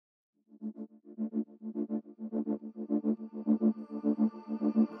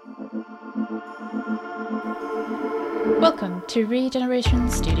Welcome to Regeneration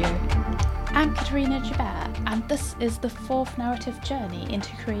Studio. I'm Katerina Joubert, and this is the fourth narrative journey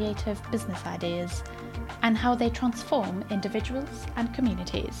into creative business ideas and how they transform individuals and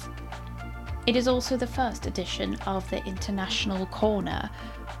communities. It is also the first edition of the International Corner,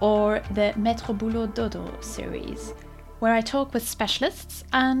 or the Metro Boulot Dodo series, where I talk with specialists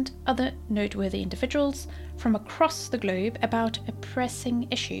and other noteworthy individuals from across the globe about a pressing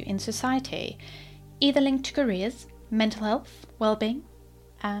issue in society, either linked to careers, mental health, well-being,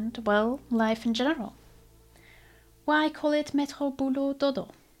 and, well, life in general. Why call it Metro Boulot Dodo?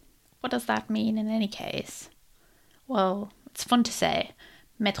 What does that mean in any case? Well, it's fun to say.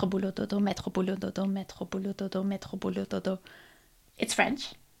 Metro Boulot Dodo, Metro Boulot Dodo, Metro Boulot Dodo, Metro Boulot Dodo. It's French.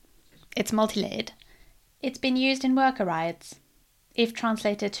 It's multi-layered. It's been used in worker riots. If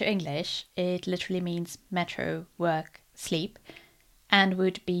translated to English, it literally means metro, work, sleep, and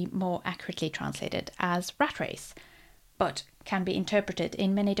would be more accurately translated as rat race, but can be interpreted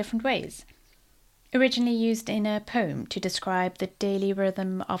in many different ways. Originally used in a poem to describe the daily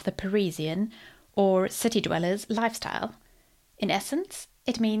rhythm of the Parisian or city dweller's lifestyle. In essence,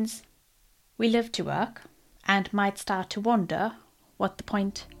 it means we live to work and might start to wonder what the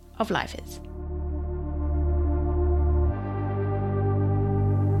point of life is.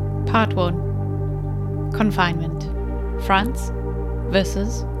 Part 1. Confinement. France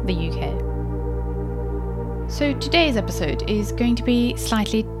versus the UK. So today's episode is going to be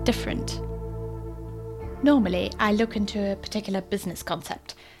slightly different. Normally, I look into a particular business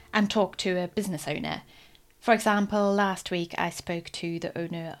concept and talk to a business owner. For example, last week I spoke to the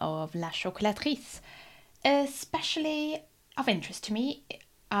owner of La Chocolatrice. Especially of interest to me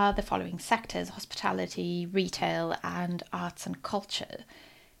are the following sectors: hospitality, retail, and arts and culture.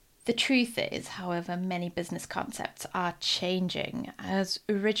 The truth is, however, many business concepts are changing as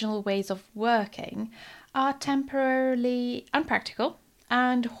original ways of working are temporarily unpractical,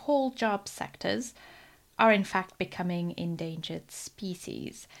 and whole job sectors are in fact becoming endangered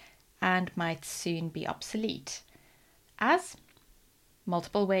species and might soon be obsolete, as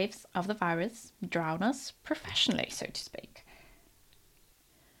multiple waves of the virus drown us professionally, so to speak.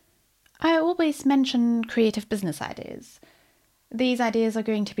 I always mention creative business ideas. These ideas are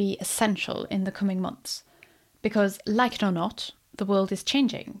going to be essential in the coming months, because, like it or not, the world is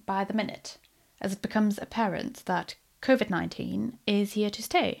changing by the minute, as it becomes apparent that COVID-19 is here to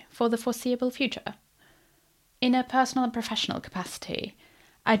stay for the foreseeable future. In a personal and professional capacity,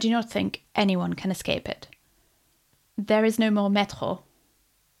 I do not think anyone can escape it. There is no more metro,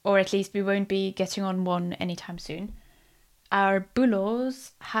 or at least we won't be getting on one anytime soon. Our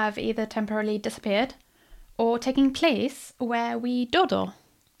boulots have either temporarily disappeared or taking place where we dodo,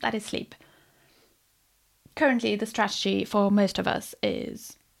 that is sleep. Currently, the strategy for most of us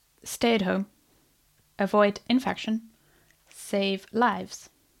is stay at home, avoid infection, save lives.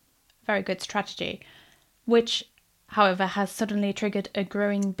 Very good strategy, which, however, has suddenly triggered a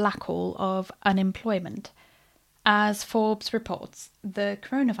growing black hole of unemployment. As Forbes reports, the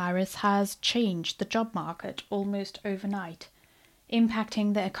coronavirus has changed the job market almost overnight,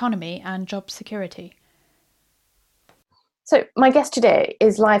 impacting the economy and job security. So my guest today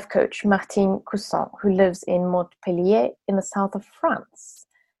is life coach Martine Cousson, who lives in Montpellier in the south of France.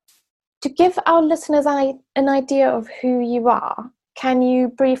 To give our listeners an idea of who you are, can you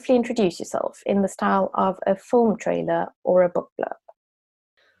briefly introduce yourself in the style of a film trailer or a book blurb?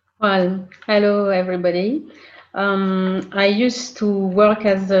 Well, hello everybody. I used to work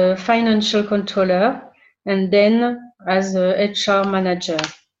as a financial controller and then as a HR manager.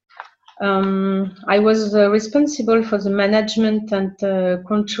 I was responsible for the management and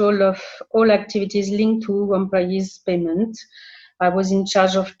control of all activities linked to employees' payment. I was in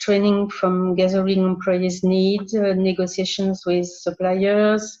charge of training from gathering employees' needs, negotiations with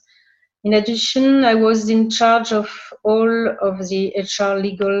suppliers. In addition, I was in charge of all of the HR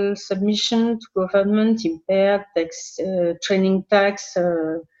legal submission to government, impaired tax, training tax,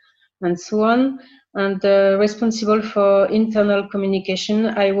 and so on, and responsible for internal communication.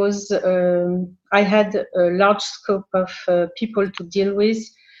 I had a large scope of people to deal with,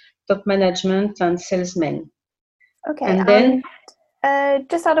 top management and salesmen. Okay, and then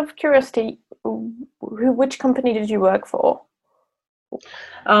just out of curiosity, which company did you work for?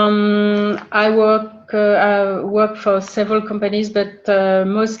 I work for several companies, but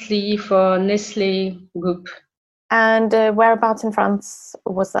mostly for Nestlé Group. And whereabouts in France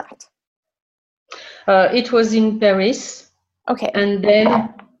was that? It was in Paris. Okay. And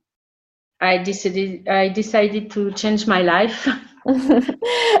then I decided to change my life.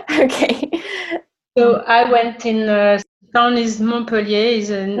 Okay. So I went in town is Montpellier, is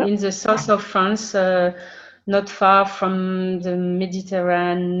in the south of France, not far from the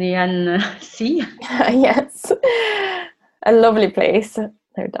Mediterranean Sea. Yes, a lovely place,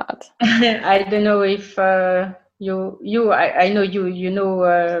 no doubt. I don't know if I know you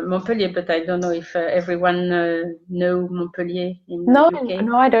know Montpellier, but I don't know if everyone know Montpellier in No, UK.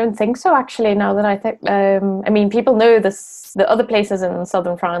 no, I don't think so. Actually, now that I think, I mean, people know this, the other places in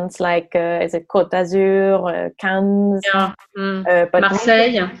southern France, like is it Côte d'Azur, Cannes, Yeah, but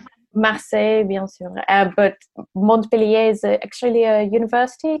Marseille. Marseille, bien sûr. But Montpellier is actually a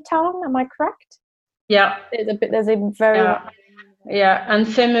university town. Am I correct? Yeah, There's a very yeah, and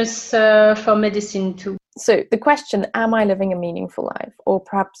famous for medicine too. So the question, am I living a meaningful life? Or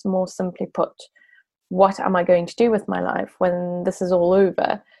perhaps more simply put, what am I going to do with my life when this is all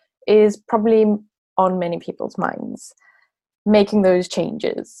over, is probably on many people's minds. Making those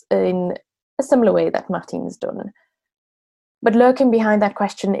changes in a similar way that Martine's done. But lurking behind that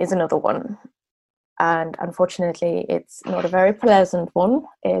question is another one. And unfortunately, it's not a very pleasant one.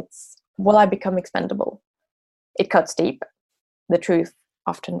 It's, will I become expendable? It cuts deep. The truth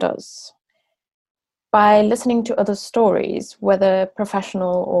often does. By listening to other stories, whether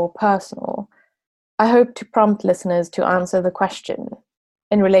professional or personal, I hope to prompt listeners to answer the question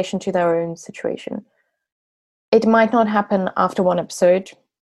in relation to their own situation. It might not happen after one episode,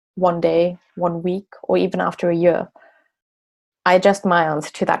 one day, 1 week, or even after a year. I adjust my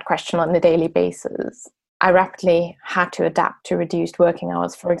answer to that question on a daily basis. I rapidly had to adapt to reduced working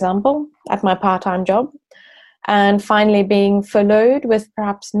hours, for example, at my part-time job, and finally being furloughed with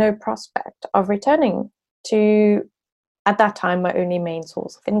perhaps no prospect of returning to, at that time, my only main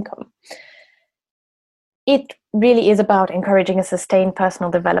source of income. It really is about encouraging a sustained personal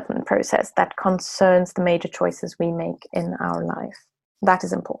development process that concerns the major choices we make in our life. That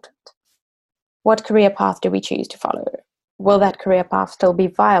is important. What career path do we choose to follow? Will that career path still be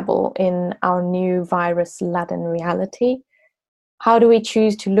viable in our new virus-laden reality? How do we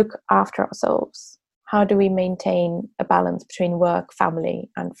choose to look after ourselves? How do we maintain a balance between work, family,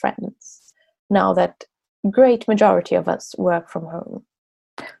 and friends, now that a great majority of us work from home?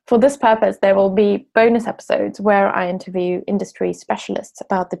 For this purpose, there will be bonus episodes where I interview industry specialists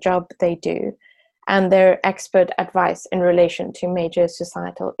about the job they do and their expert advice in relation to major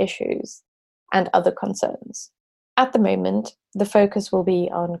societal issues and other concerns. At the moment, the focus will be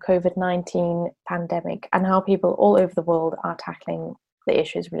on COVID-19 pandemic and how people all over the world are tackling the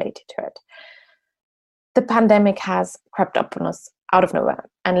issues related to it. The pandemic has crept up on us out of nowhere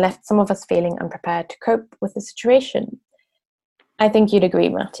and left some of us feeling unprepared to cope with the situation. I think you'd agree,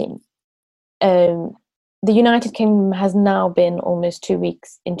 Martine. The United Kingdom has now been almost 2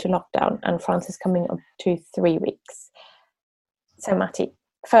 weeks into lockdown, and France is coming up to 3 weeks. So, Martine,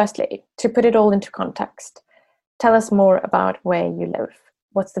 firstly, to put it all into context, tell us more about where you live.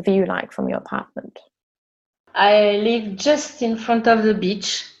 What's the view like from your apartment? I live just in front of the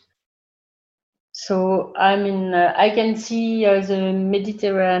beach. So I mean, I can see the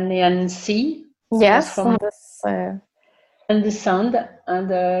Mediterranean Sea. Yes, and the sound,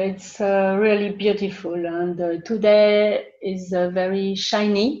 and it's really beautiful. And today is very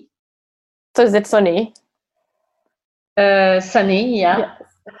shiny. So is it sunny? Sunny, yeah. Yes.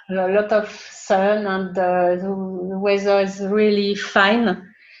 A lot of sun, and the weather is really fine.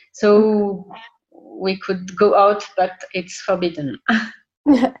 So we could go out, but it's forbidden.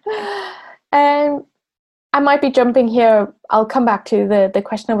 I might be jumping here. I'll come back to the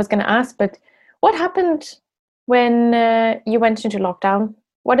question I was going to ask, but what happened when you went into lockdown?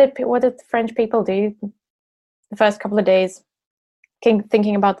 What did the French people do the first couple of days,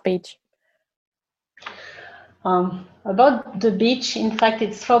 thinking about the beach? About the beach, in fact,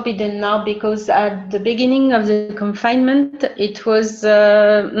 it's forbidden now because at the beginning of the confinement, it was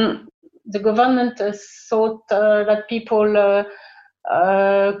the government thought that people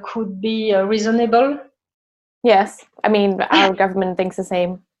could be reasonable. Yes, I mean, our government thinks the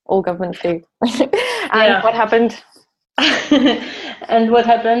same. All governments do. And what happened? And what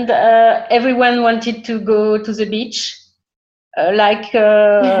happened? Everyone wanted to go to the beach, like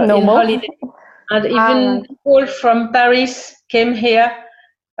in holiday. And even people from Paris came here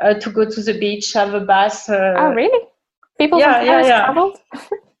to go to the beach, have a bath. Oh, really? People from Paris traveled?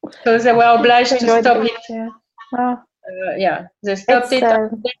 So they were obliged to stop it. They stopped it.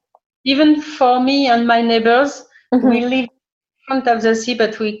 Even for me and my neighbors, we live in front of the sea,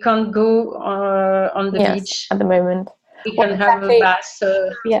 but we can't go on the beach at the moment. We can have a bath.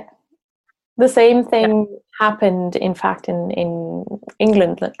 The same thing happened, in fact, in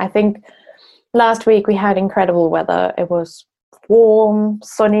England. I think last week we had incredible weather. It was warm,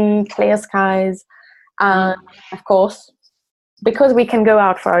 sunny, clear skies. And of course, because we can go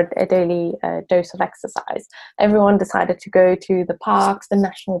out for a daily dose of exercise, everyone decided to go to the parks, the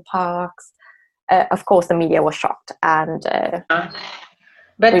national parks. Of course, the media was shocked, and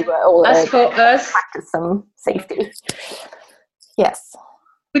but we were all as for us, practice some safety. Yes. I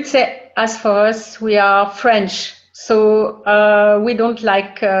would say, as for us, we are French, so we don't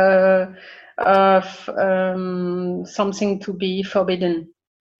like something to be forbidden.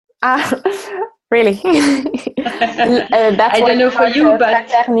 Really? That's I don't know for you, but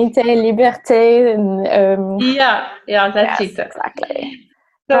fraternité, liberté, and that's yes, it. Exactly.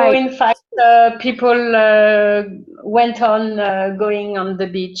 So right. In fact, people went on going on the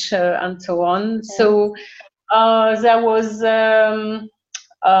beach and so on. Yeah. So there was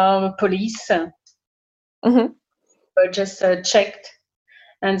police just checked,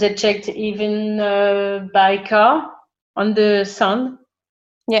 and they checked even by car on the sand.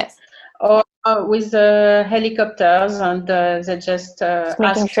 Yes. Or with helicopters, and they just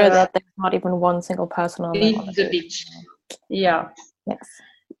making sure that there's not even one single person on the beach. Yeah. Yes.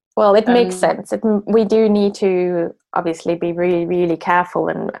 Well, it makes sense. We do need to obviously be really, really careful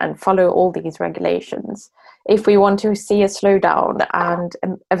and follow all these regulations if we want to see a slowdown and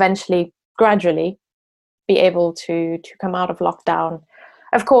eventually, gradually, be able to come out of lockdown.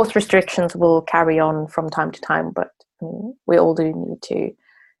 Of course, restrictions will carry on from time to time, but we all do need to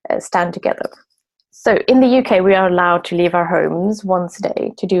stand together. So in the UK, we are allowed to leave our homes once a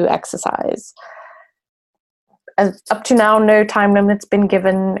day to do exercise. Up to now, no time limit's been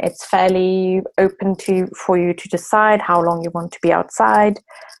given. It's fairly open for you to decide how long you want to be outside,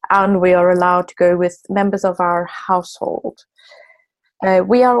 and we are allowed to go with members of our household.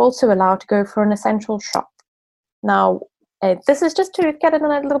 We are also allowed to go for an essential shop. Now, this is just to get a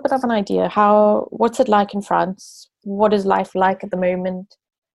little bit of an idea. What's it like in France? What is life like at the moment,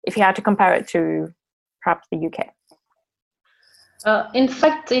 if you had to compare it to perhaps the UK? In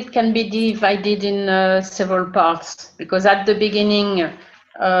fact, it can be divided in several parts, because at the beginning,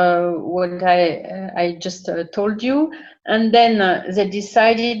 what I just told you, and then they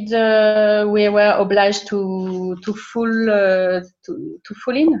decided we were obliged to full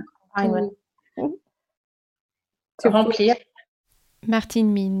in. To remplir.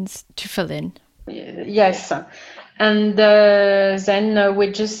 Martine means to fill in. Yes, and then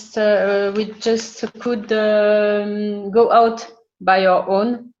we just could go out by our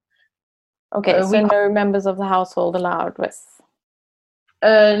own. Okay, so no members of the household allowed with?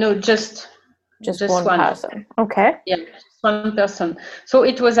 No, just one person. Okay. Yeah, just one person. So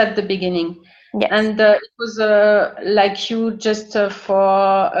it was at the beginning. Yes. And it was like you just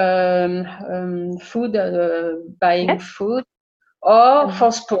for food, buying food, or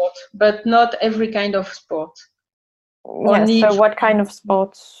for sport, but not every kind of sport. Yes, so what kind of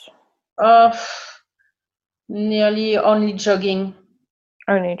sports? Nearly only jogging.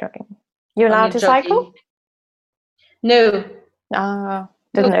 Only jogging. You allowed to cycle? No.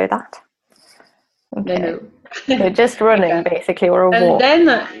 Didn't know that. Okay. No. So just running, basically, or a walk. And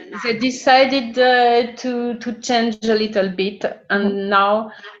then they decided to change a little bit, and now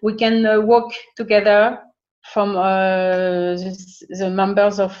we can walk together from the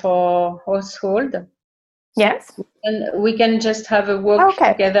members of our household. Yes. And we can just have a walk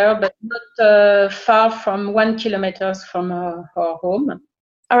together, but not far from 1 kilometer from our home.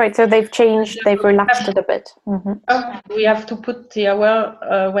 All right, so they've relaxed it a bit. We have to put the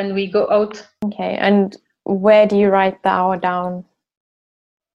hour when we go out. Okay, and where do you write the hour down?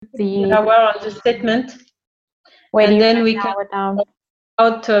 The hour on the statement. Where do you then write we the can hour down?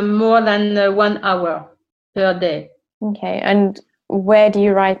 Out more than 1 hour per day. Okay, and where do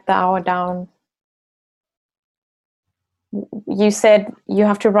you write the hour down? You said you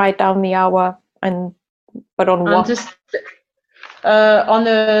have to write down the hour, but on what? On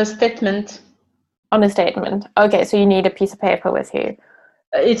a statement. On a statement. Okay, so you need a piece of paper with you.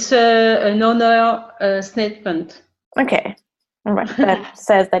 It's an honor statement. Okay, all right. That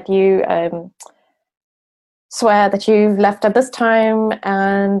says that you swear that you've left at this time,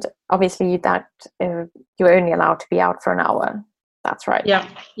 and obviously that you're only allowed to be out for an hour. That's right.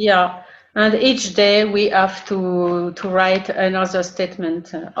 Yeah. And each day we have to write another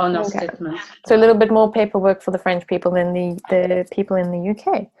statement, honor statement. So a little bit more paperwork for the French people than the people in the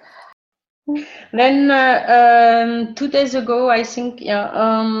UK. Then 2 days ago, I think,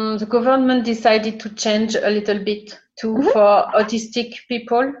 the government decided to change a little bit for autistic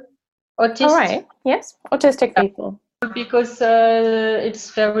people. All right. Yes, autistic people. Because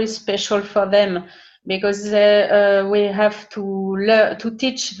it's very special for them. Because we have to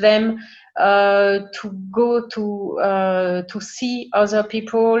teach them to go to see other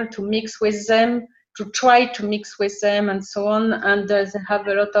people, to mix with them, to try to mix with them and so on, and they have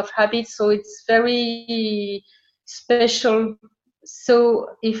a lot of habits, so it's very special.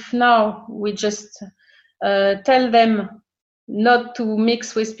 So if now we just tell them not to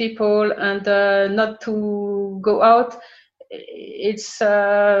mix with people and not to go out, it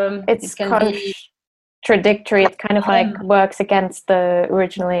can be contradictory. It kind of like works against the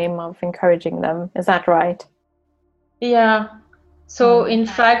original aim of encouraging them. Is that right? Yeah. So in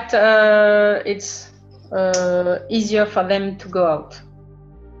fact, it's easier for them to go out.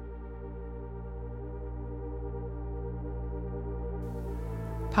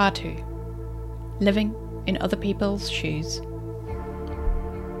 Part 2. Living in other people's shoes.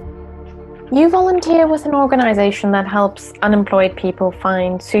 You volunteer with an organisation that helps unemployed people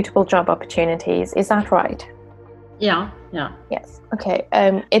find suitable job opportunities. Is that right? Yeah. Yes. Okay.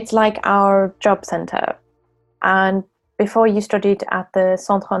 It's like our job centre. And before you studied at the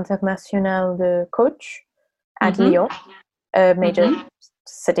Centre International de Coach at Lyon, a major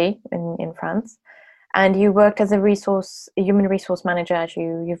city in France, and you worked as a human resource manager, as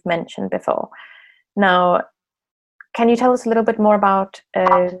you've mentioned before. Now, can you tell us a little bit more about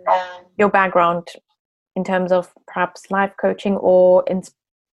your background in terms of perhaps life coaching, or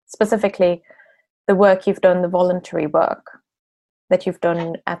specifically the work you've done, the voluntary work that you've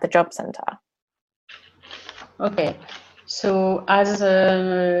done at the job centre? Okay. So as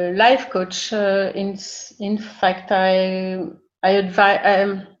a life coach, in fact, I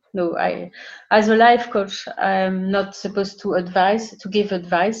advise. As a life coach, I'm not supposed to give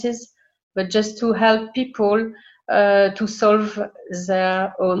advices, but just to help people to solve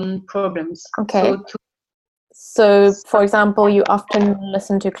their own problems. Okay. So, for example, you often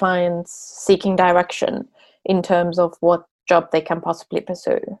listen to clients seeking direction in terms of what job they can possibly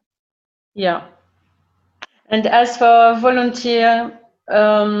pursue. Yeah. And as for volunteer,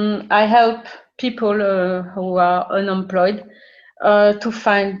 I help people who are unemployed to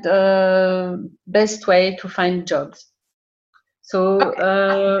find best way to find jobs. So,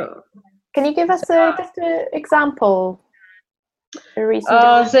 can you give us just an example?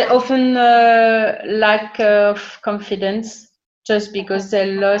 They often lack of confidence just because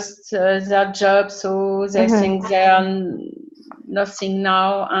they lost their job, so they think they are nothing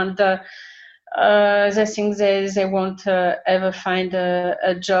now, and they think they won't ever find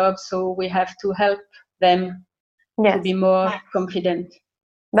a job. So we have to help them to be more confident.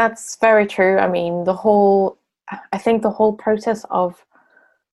 That's very true. I mean, I think the whole process of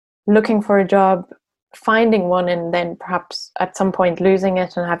looking for a job, finding one, and then perhaps at some point losing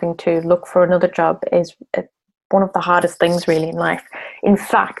it and having to look for another job is one of the hardest things really in life. In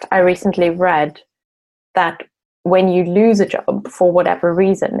fact, I recently read that when you lose a job for whatever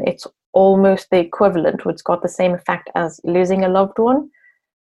reason, it's almost the equivalent, it's got the same effect as losing a loved one,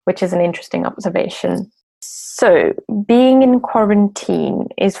 which is an interesting observation. So being in quarantine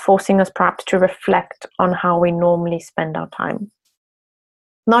is forcing us perhaps to reflect on how we normally spend our time.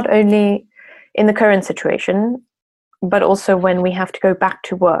 Not only in the current situation, but also when we have to go back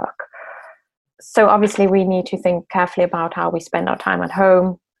to work. So obviously we need to think carefully about how we spend our time at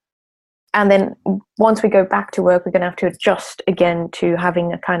home. And then once we go back to work, we're going to have to adjust again to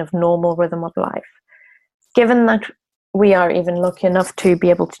having a kind of normal rhythm of life. Given that we are even lucky enough to be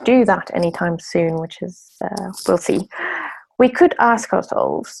able to do that anytime soon, which is, we'll see. We could ask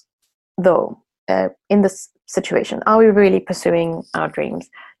ourselves, though, in this situation, are we really pursuing our dreams?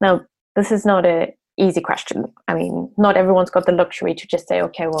 Now, this is not an easy question. I mean, not everyone's got the luxury to just say,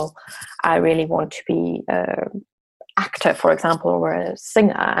 okay, well, I really want to be an actor, for example, or a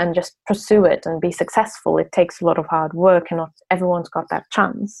singer, and just pursue it and be successful. It takes a lot of hard work, and not everyone's got that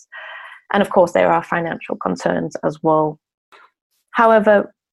chance. And of course, there are financial concerns as well.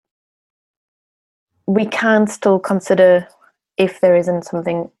 However, we can still consider if there isn't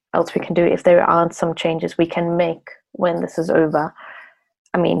something else we can do, if there aren't some changes we can make when this is over.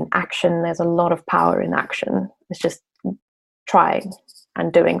 I mean, action, there's a lot of power in action. It's just trying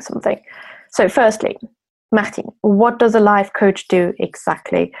and doing something. So firstly, Martine, what does a life coach do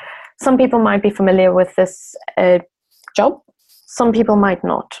exactly? Some people might be familiar with this job. Some people might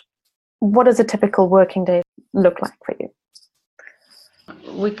not. What does a typical working day look like for you?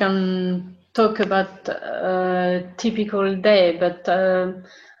 We can talk about a typical day, but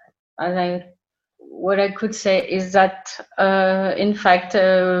what I could say is that, in fact,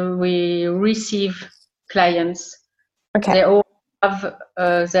 we receive clients. Okay. They all have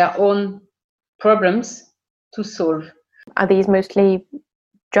their own problems to solve. Are these mostly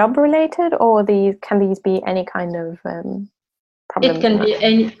job related, or can these be any kind of problems? It can be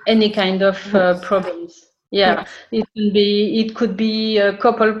any kind of problems. Yeah, it could be a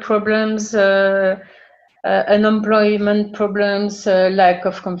couple problems, unemployment problems, lack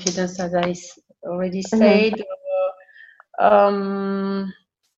of confidence, as I already said.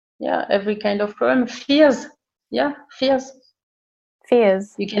 Yeah, every kind of problem. Fears. Yeah, fears.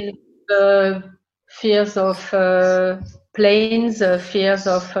 Fears. You can fears of planes, fears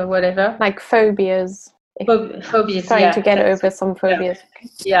of whatever. Like phobias. Phobias. Trying Yeah, to get over some phobias.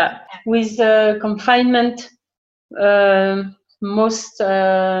 Yeah, with confinement, most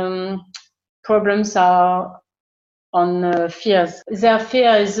problems are on fears. Their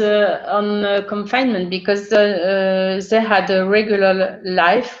fear is on confinement because they had a regular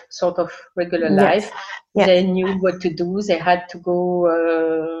life, sort of regular life. Yes. They knew what to do. They had to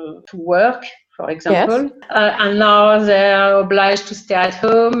go to work, for example, Yes. and now they are obliged to stay at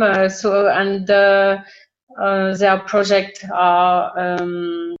home. Their projects are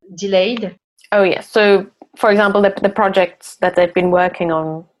delayed. Oh yes. So, for example, the projects that they've been working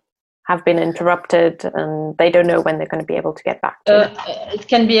on have been interrupted, and they don't know when they're going to be able to get back to. It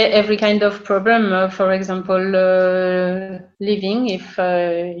can be every kind of problem. For example, living. If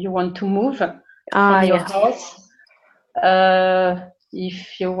you want to move from your house,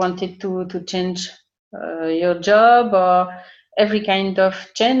 if you wanted to change your job, or every kind of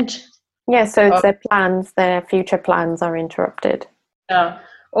change. Yeah, so it's their plans, their future plans are interrupted.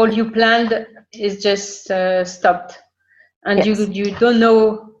 All you planned is just stopped, and you don't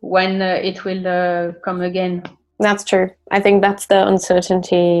know when it will come again. That's true. I think that's the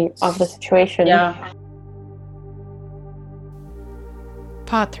uncertainty of the situation. Yeah.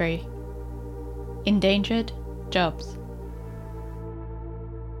 Part 3. Endangered jobs.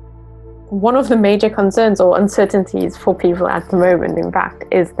 One of the major concerns or uncertainties for people at the moment, in fact,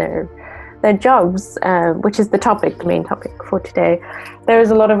 is their jobs, which is the main topic for today. There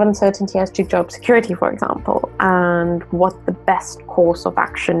is a lot of uncertainty as to job security, for example, and what the best course of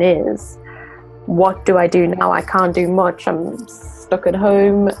action is. What do I do now? I can't do much. I'm stuck at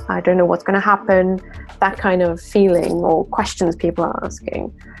home. I don't know what's going to happen. That kind of feeling or questions people are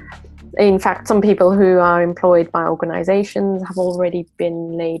asking. In fact, some people who are employed by organizations have already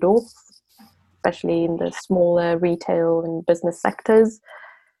been laid off, especially in the smaller retail and business sectors.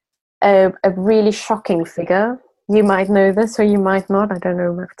 A really shocking figure, you might know this or you might not, I don't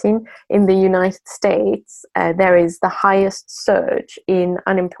know, Martine. In the United States, there is the highest surge in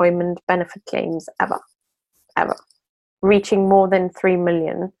unemployment benefit claims ever, reaching more than 3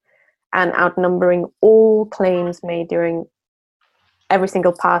 million and outnumbering all claims made during every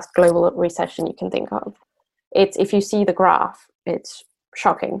single past global recession you can think of. It's, if you see the graph, it's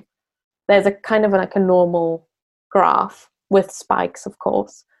shocking. There's a kind of like a normal graph with spikes, of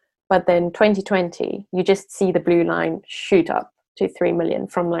course, but then 2020, you just see the blue line shoot up to 3 million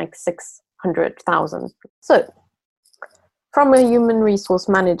from like 600,000. So, from a human resource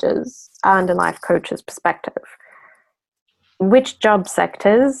manager's and a life coach's perspective, which job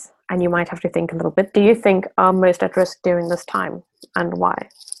sectors, and you might have to think a little bit, do you think are most at risk during this time, and why?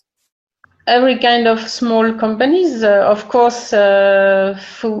 Every kind of small companies, of course,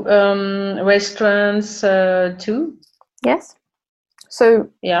 food, restaurants too. Yes. So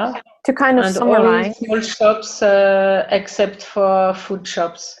yeah, to kind of and summarize, all small shops except for food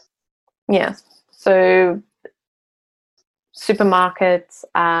shops. Yes. So supermarkets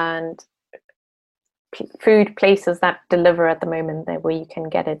and food places that deliver at the moment, there where you can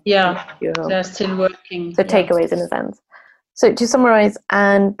get it. Yeah, they're still working. So takeaways in a sense. So to summarize,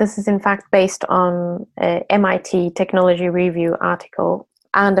 and this is in fact based on a MIT Technology Review article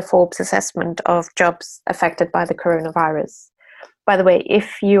and a Forbes assessment of jobs affected by the coronavirus. By the way,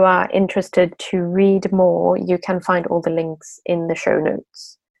 if you are interested to read more, you can find all the links in the show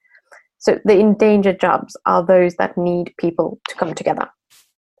notes. So the endangered jobs are those that need people to come together.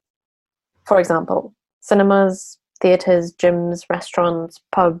 For example, cinemas, theatres, gyms, restaurants,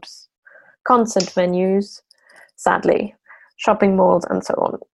 pubs, concert venues, sadly, shopping malls, and so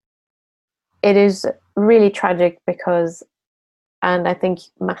on. It is really tragic because, and I think,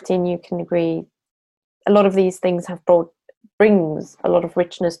 Martine, you can agree, a lot of these things brings a lot of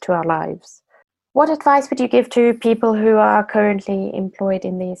richness to our lives. What advice would you give to people who are currently employed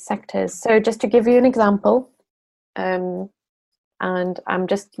in these sectors? So just to give you an example, and I'm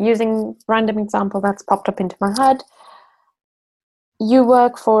just using random example that's popped up into my head. You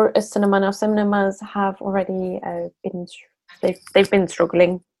work for a cinema. Now cinemas have already they've been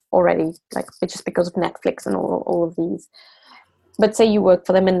struggling already, like just because of Netflix and all of these. But say you work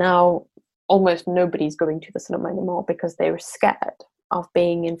for them and now almost nobody's going to the cinema anymore because they were scared of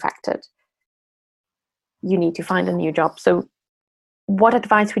being infected. You need to find a new job. So what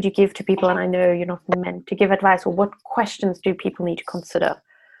advice would you give to people? And I know you're not meant to give advice, or what questions do people need to consider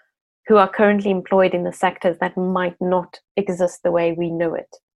who are currently employed in the sectors that might not exist the way we know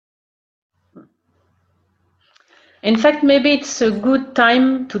it? In fact, maybe it's a good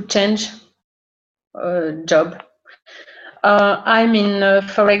time to change job.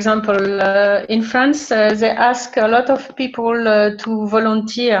 For example, in France, they ask a lot of people to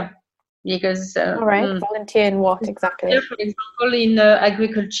volunteer because. All right, volunteer in what exactly? For example, in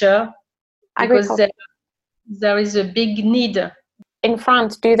agriculture, because there is a big need. In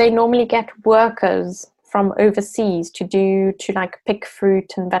France, do they normally get workers from overseas to like pick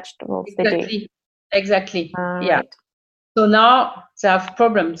fruit and vegetables? Exactly. Yeah. Right. So now they have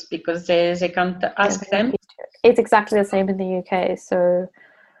problems because they can't ask them. It's exactly the same in the UK. So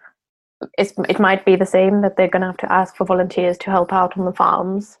it might be the same that they're going to have to ask for volunteers to help out on the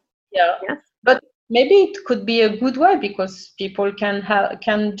farms. Yeah. But maybe it could be a good way because people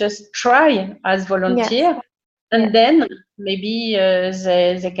can just try as volunteer, and then maybe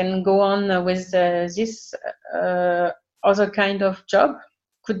they can go on with this other kind of job.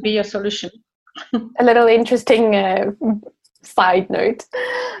 Could be a solution. A little interesting side note.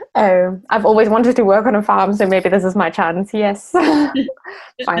 I've always wanted to work on a farm, so maybe this is my chance. Yes,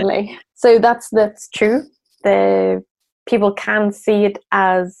 finally. So that's true. The people can see it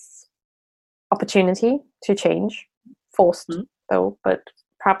as opportunity to change, forced though, but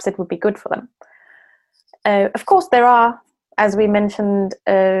perhaps it would be good for them. Of course, there are, as we mentioned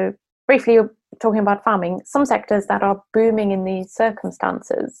briefly, talking about farming, some sectors that are booming in these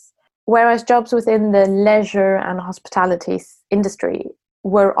circumstances. Whereas jobs within the leisure and hospitality industry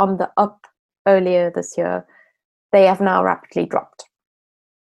were on the up earlier this year, they have now rapidly dropped.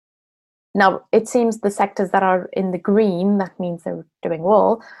 Now, it seems the sectors that are in the green, that means they're doing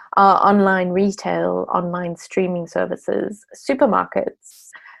well, are online retail, online streaming services, supermarkets,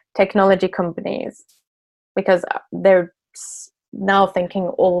 technology companies, because they're now thinking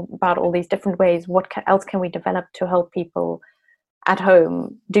all about all these different ways. What else can we develop to help people at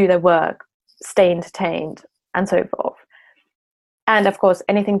home do their work, stay entertained, and so forth? And of course,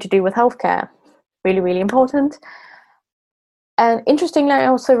 anything to do with healthcare, really, really important. And interestingly, I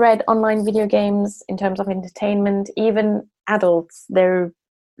also read online video games in terms of entertainment. Even adults, they're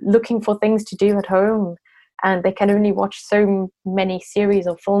looking for things to do at home, and they can only watch so many series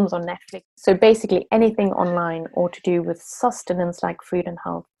or films on Netflix. So basically anything online or to do with sustenance like food and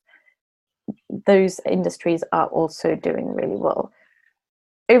health, those industries are also doing really well.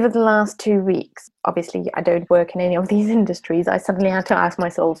 Over the last 2 weeks, obviously I don't work in any of these industries, I suddenly had to ask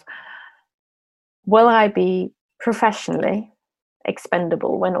myself, will I be professionally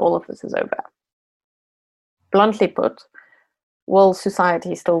expendable when all of this is over? Bluntly put, will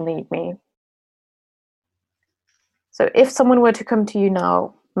society still need me? So if someone were to come to you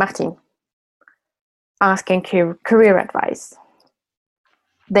now, Martine, asking career advice,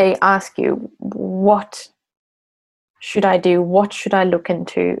 they ask you, what should I do? What should I look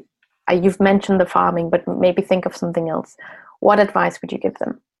into? You've mentioned the farming, but maybe think of something else. What advice would you give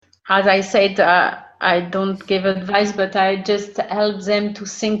them? As I said, I don't give advice, but I just help them to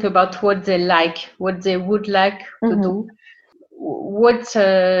think about what they like, what they would like to do, what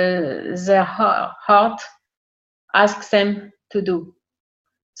their heart asks them to do.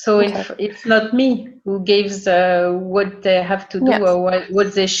 So it's not me who gives what they have to do or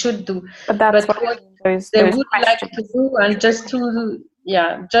what they should do, but that's what they would like to do, and just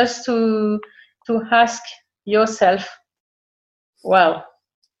to ask yourself, well,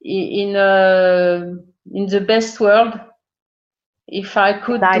 in the best world, if I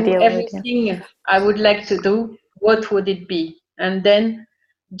could do everything I would like to do, what would it be? And then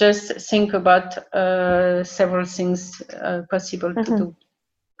just think about several things possible to do.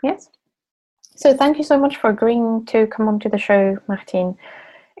 Yes. So thank you so much for agreeing to come onto the show, Martine.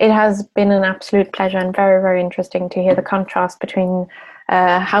 It has been an absolute pleasure and very, very interesting to hear the contrast between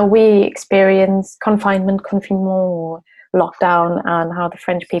how we experience confinement, or lockdown, and how the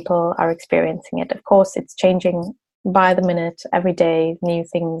French people are experiencing it. Of course, it's changing by the minute, every day. New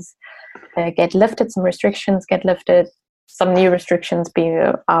things get lifted, some restrictions get lifted, some new restrictions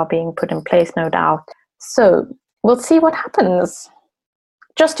are being put in place, no doubt. So we'll see what happens.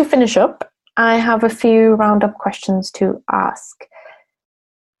 Just to finish up, I have a few roundup questions to ask.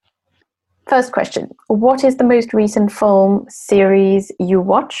 First question, what is the most recent film, series you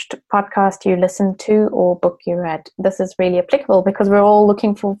watched, podcast you listened to, or book you read? This is really applicable because we're all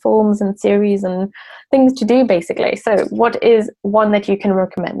looking for films and series and things to do, basically. So what is one that you can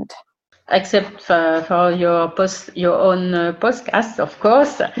recommend? except for your own podcast, of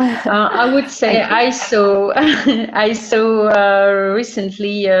course. I would say I saw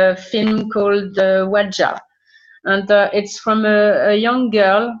recently a film called Wadja, and it's from a young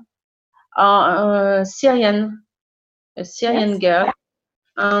girl, a Syrian Yes. girl,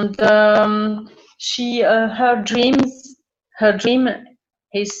 and her dream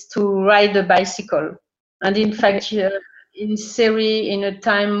is to ride a bicycle, and in fact. In Syria, in a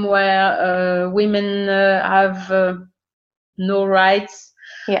time where women have no rights,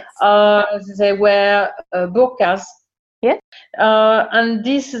 Yes. they wear burqas. Yes. And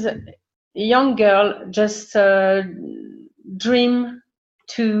this young girl just dream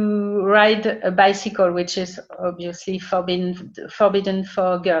to ride a bicycle, which is obviously forbidden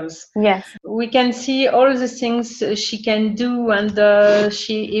for girls. Yes. We can see all the things she can do, and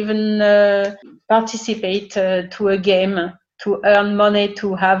she even participate to a game to earn money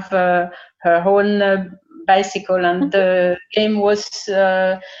to have her own bicycle, and the game was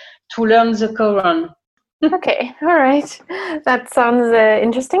to learn the Quran. Okay, all right. That sounds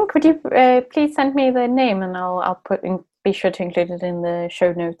interesting. Could you please send me the name, and I'll be sure to include it in the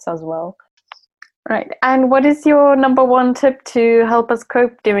show notes as well. Right. And what is your number one tip to help us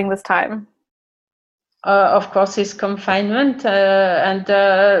cope during this time? Of course, is confinement, and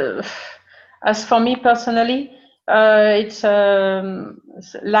as for me personally, it's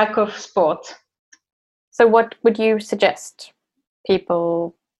lack of sport. So, what would you suggest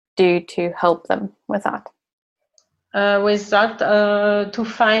people do to help them with that? To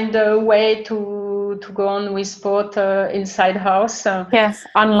find a way to go on with sport inside house. Yes,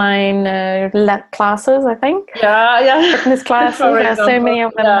 online classes, I think. Yeah. Fitness classes. There are so many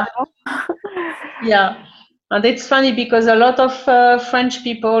of them now. Yeah, and it's funny because a lot of French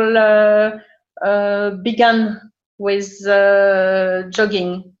people began with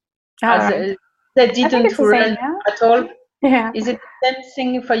jogging. Right. They didn't run at all. Yeah. Is it the same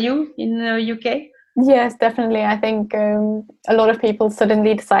thing for you in the UK? Yes, definitely. I think a lot of people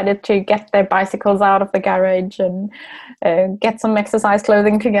suddenly decided to get their bicycles out of the garage and get some exercise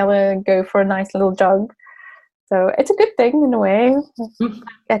clothing together and go for a nice little jog. So it's a good thing in a way.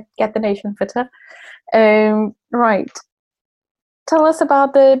 Get the nation fitter. Right. Tell us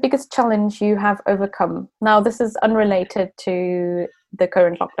about the biggest challenge you have overcome. Now, this is unrelated to the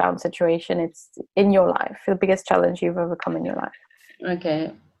current lockdown situation. It's in your life, the biggest challenge you've overcome in your life.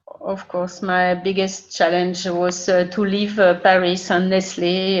 Okay. Of course, my biggest challenge was to leave Paris and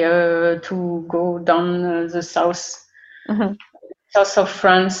Nestlé to go down the south of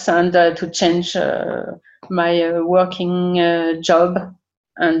France, and to change my working job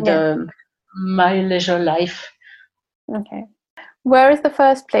and my leisure life. Okay. Where is the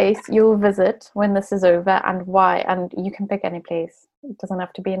first place you'll visit when this is over, and why? And you can pick any place. It doesn't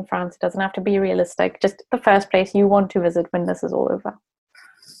have to be in France. It doesn't have to be realistic. Just the first place you want to visit when this is all over.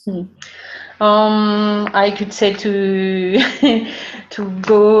 I could say to to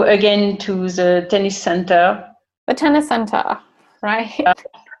go again to the tennis center. The tennis center, right?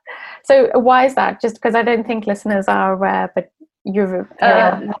 So why is that? Just because I don't think listeners are aware, but you're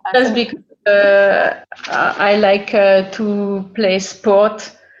just because I like to play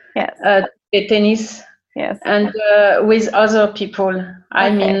sport. Yes. Tennis. Yes. And with other people. Okay. I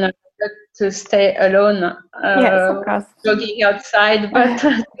mean, not to stay alone. Yes, of course. Jogging outside, but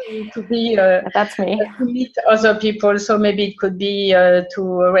to be that's me. To meet other people. So maybe it could be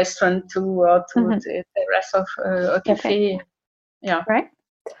to a restaurant too, or to the terrace of a cafe. Okay. Yeah. Right.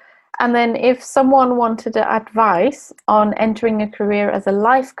 And then if someone wanted advice on entering a career as a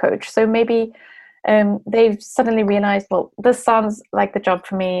life coach, so maybe they've suddenly realized, well, this sounds like the job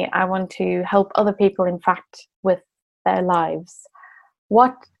for me. I want to help other people, in fact, with their lives.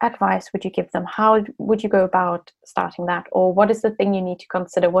 What advice would you give them? How would you go about starting that? Or what is the thing you need to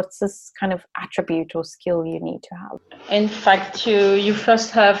consider? What's this kind of attribute or skill you need to have? In fact, you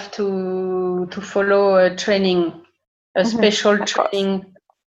first have to follow a training, a special training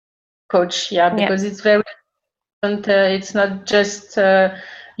coach, because it's very important. It's not just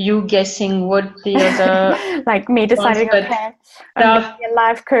you guessing what the other like me deciding, okay, I'm going to be a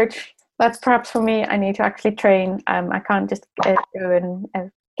life coach. That's perhaps for me. I need to actually train. I can't just go and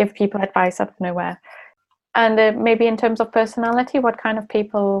give people advice out of nowhere. And maybe in terms of personality, what kind of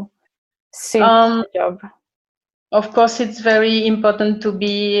people suit the job? Of course, it's very important to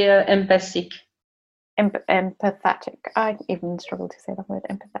be empathic. Empathetic. I even struggle to say that word,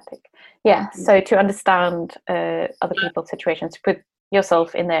 empathetic. Yeah, so to understand other people's situations, to put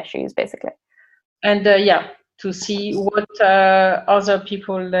yourself in their shoes, basically. And to see what other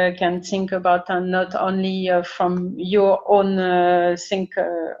people can think about, and not only from your own think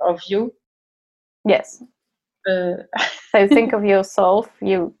of you. Yes. Uh, So think of yourself,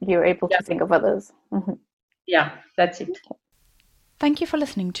 you're able to think of others. Mm-hmm. Yeah, that's it. Thank you for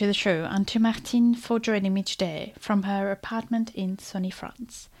listening to the show and to Martine for joining me today from her apartment in sunny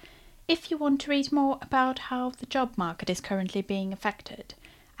France. If you want to read more about how the job market is currently being affected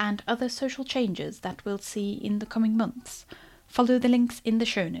and other social changes that we'll see in the coming months, follow the links in the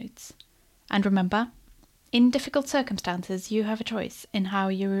show notes. And remember, in difficult circumstances, you have a choice in how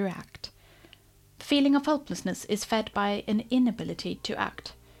you react. The feeling of helplessness is fed by an inability to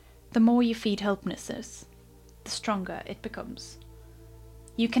act. The more you feed helplessness, the stronger it becomes.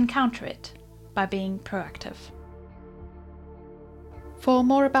 You can counter it by being proactive. For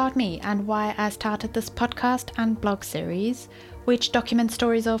more about me and why I started this podcast and blog series, which document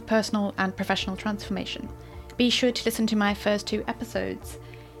stories of personal and professional transformation, be sure to listen to my first 2 episodes.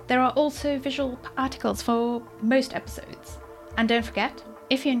 There are also visual articles for most episodes. And don't forget,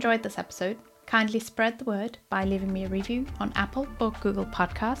 if you enjoyed this episode, kindly spread the word by leaving me a review on Apple or Google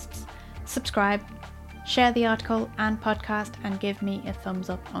Podcasts, subscribe, share the article and podcast, and give me a thumbs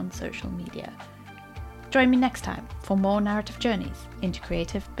up on social media. Join me next time for more narrative journeys into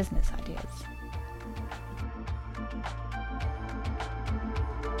creative business ideas.